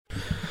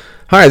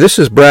Hi, this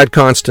is Brad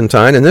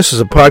Constantine, and this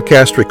is a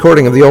podcast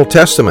recording of the Old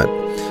Testament.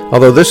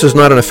 Although this is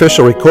not an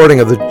official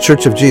recording of the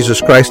Church of Jesus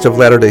Christ of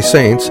Latter-day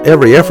Saints,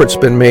 every effort's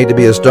been made to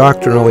be as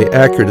doctrinally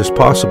accurate as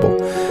possible.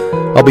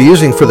 I'll be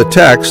using for the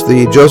text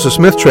the Joseph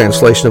Smith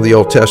translation of the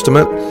Old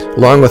Testament,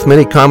 along with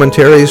many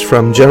commentaries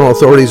from general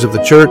authorities of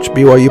the Church,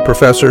 BYU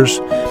professors,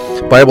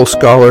 Bible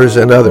scholars,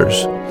 and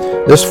others.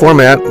 This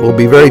format will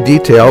be very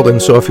detailed,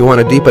 and so if you want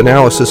a deep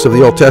analysis of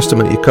the Old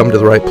Testament, you come to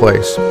the right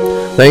place.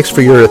 Thanks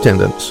for your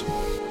attendance.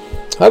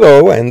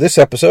 Hello, and this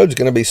episode is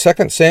going to be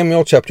 2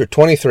 Samuel chapter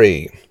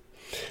 23.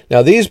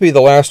 Now these be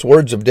the last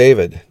words of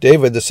David.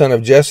 David, the son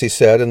of Jesse,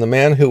 said, and the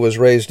man who was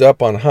raised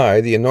up on high,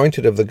 the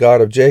anointed of the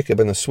God of Jacob,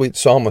 and the sweet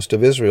psalmist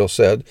of Israel,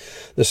 said,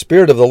 The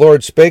Spirit of the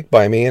Lord spake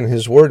by me, and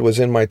his word was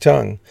in my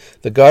tongue.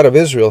 The God of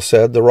Israel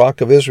said, The rock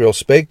of Israel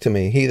spake to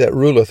me, He that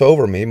ruleth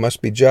over me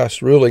must be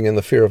just, ruling in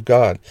the fear of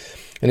God.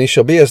 And he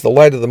shall be as the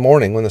light of the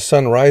morning, when the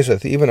sun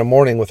riseth, even a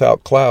morning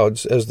without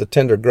clouds, as the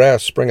tender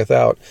grass springeth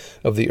out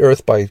of the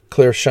earth by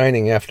clear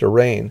shining after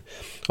rain.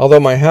 Although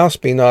my house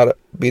be not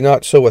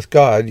so with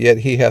God, yet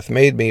he hath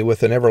made me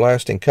with an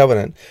everlasting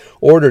covenant,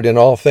 ordered in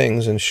all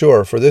things, and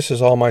sure, for this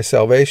is all my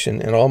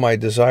salvation and all my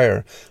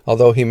desire,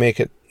 although he make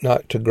it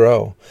not to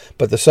grow.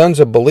 But the sons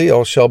of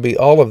Belial shall be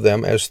all of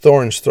them as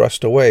thorns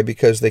thrust away,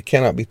 because they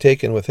cannot be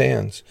taken with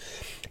hands.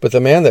 But the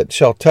man that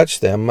shall touch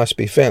them must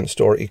be fenced,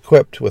 or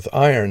equipped with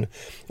iron,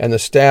 and the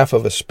staff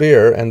of a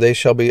spear, and they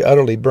shall be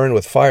utterly burned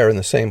with fire in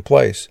the same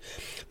place.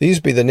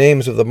 These be the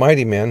names of the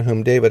mighty men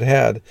whom David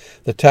had: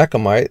 the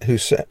Tachomite,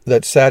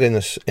 that sat in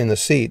the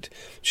seat,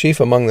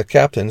 chief among the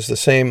captains. The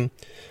same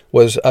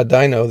was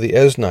Adino the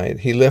Eznite.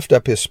 He lifted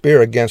up his spear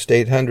against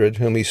 800,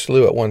 whom he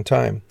slew at one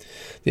time.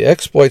 The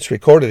exploits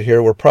recorded here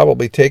were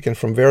probably taken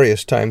from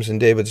various times in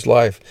David's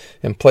life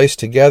and placed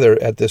together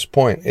at this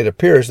point. It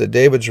appears that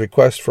David's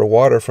request for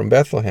water from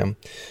Bethlehem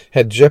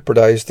had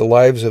jeopardized the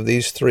lives of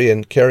these three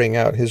in carrying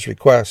out his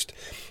request.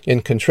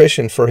 In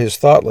contrition for his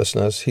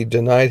thoughtlessness, he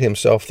denied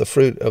himself the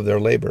fruit of their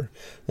labor.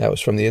 That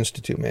was from the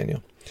Institute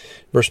Manual.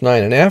 Verse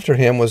 9, And after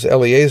him was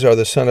Eleazar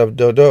the son of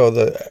Dodo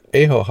the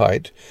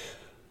Ahohite,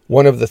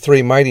 one of the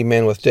three mighty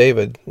men with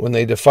David, when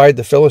they defied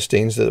the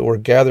Philistines that were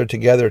gathered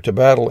together to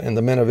battle, and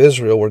the men of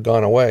Israel were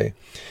gone away.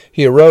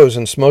 He arose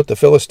and smote the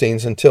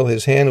Philistines until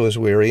his hand was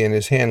weary, and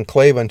his hand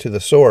clave unto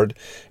the sword,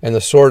 and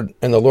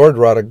the Lord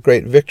wrought a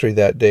great victory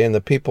that day, and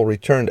the people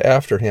returned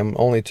after him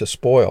only to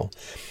spoil.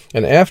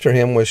 And after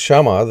him was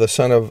Shammah the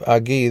son of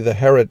Agi the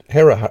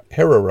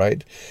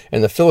Hararite,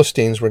 and the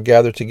Philistines were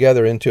gathered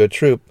together into a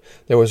troop.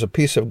 There was a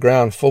piece of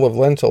ground full of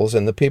lentils,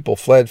 and the people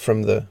fled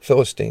from the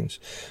Philistines.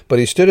 But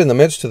he stood in the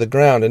midst of the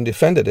ground and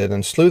defended it,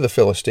 and slew the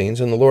Philistines,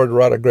 and the Lord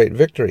wrought a great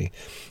victory.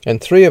 And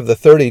 3 of the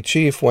 30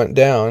 chief went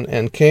down,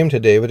 and came to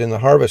David in the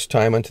harvest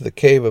time unto the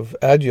cave of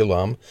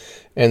Adullam,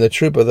 and the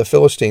troop of the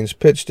Philistines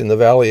pitched in the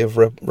valley of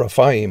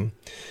Rephaim.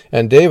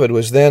 And David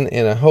was then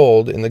in a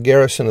hold, and the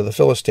garrison of the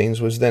Philistines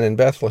was then in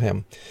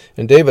Bethlehem.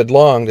 And David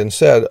longed and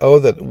said, Oh,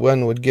 that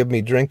one would give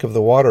me drink of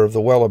the water of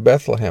the well of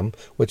Bethlehem,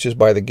 which is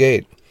by the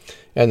gate.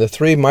 And the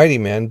 3 mighty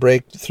men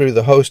brake through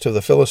the host of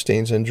the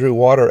Philistines, and drew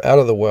water out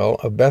of the well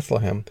of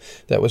Bethlehem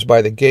that was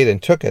by the gate,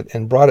 and took it,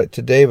 and brought it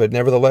to David.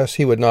 Nevertheless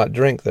he would not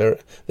drink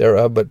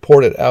thereof, but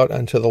poured it out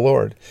unto the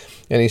Lord.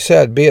 And he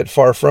said, Be it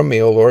far from me,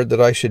 O Lord,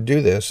 that I should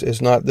do this.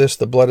 Is not this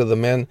the blood of the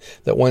men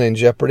that went in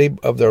jeopardy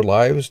of their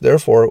lives?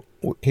 Therefore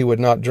he would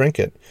not drink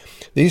it.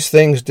 These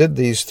things did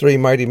these 3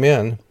 mighty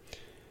men.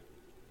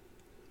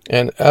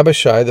 And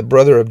Abishai, the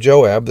brother of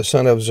Joab, the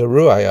son of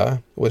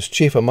Zeruiah, was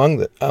chief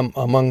among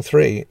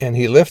 3, and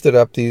he lifted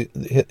up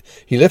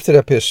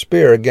his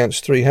spear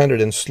against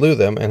 300, and slew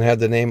them, and had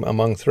the name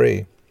among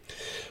 3.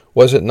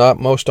 Was it not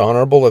most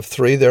honorable of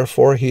 3,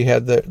 therefore he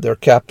had their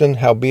captain,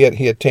 howbeit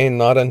he attained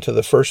not unto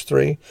the first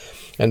 3?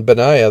 And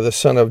Benaiah, the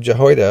son of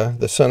Jehoiada,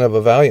 the son of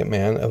a valiant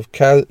man, of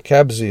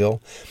Kabzeel,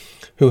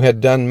 who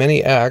had done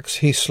many acts,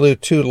 he slew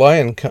 2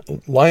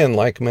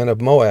 lion-like men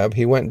of Moab.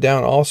 He went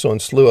down also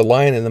and slew a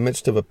lion in the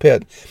midst of a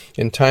pit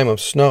in time of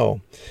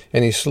snow.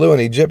 And he slew an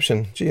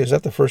Egyptian. Gee, is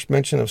that the first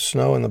mention of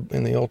snow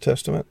in the Old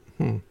Testament?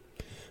 I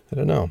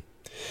don't know.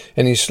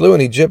 And he slew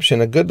an Egyptian,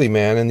 a goodly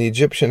man, and the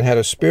Egyptian had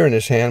a spear in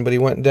his hand, but he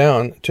went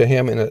down to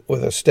him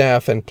with a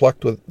staff, and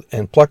plucked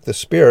the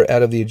spear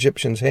out of the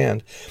Egyptian's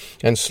hand,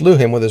 and slew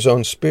him with his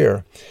own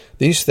spear.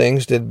 These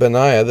things did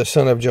Benaiah the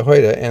son of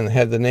Jehoiada, and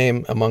had the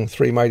name among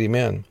 3 mighty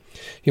men.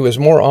 He was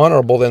more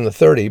honorable than the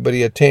 30, but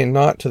he attained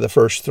not to the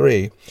first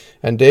 3.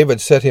 And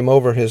David set him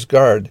over his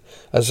guard.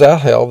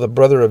 Asahel, the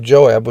brother of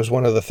Joab, was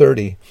one of the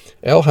 30.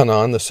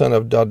 Elhanan, the son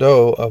of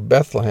Dodo of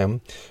Bethlehem,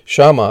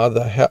 Shammah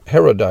the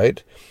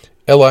Harodite,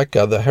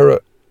 Elika the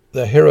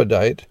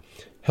Harodite,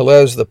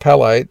 Helez the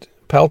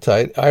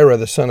Paltite, Ira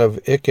the son of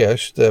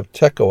Ikesh the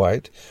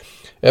Tekoite,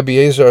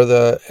 Ebiezer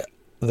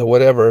the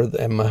whatever,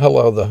 and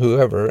Mahalo the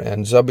whoever,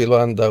 and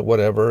Zebulun the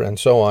whatever, and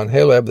so on.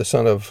 Haleb the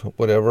son of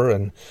whatever,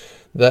 and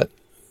that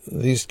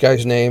these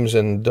guys' names,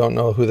 and don't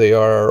know who they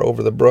are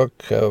over the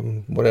brook,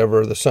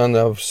 whatever, the son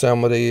of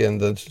somebody,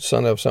 and the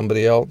son of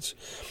somebody else,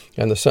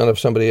 and the son of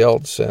somebody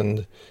else,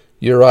 and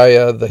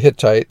Uriah the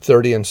Hittite,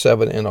 30 and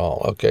 7 in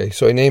all. Okay,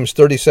 so he names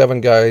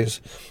 37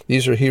 guys.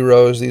 These are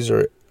heroes. These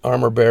are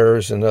armor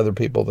bearers and other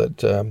people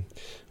that I'm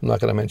not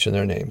going to mention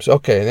their names.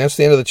 Okay, and that's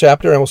the end of the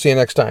chapter, and we'll see you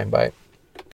next time. Bye.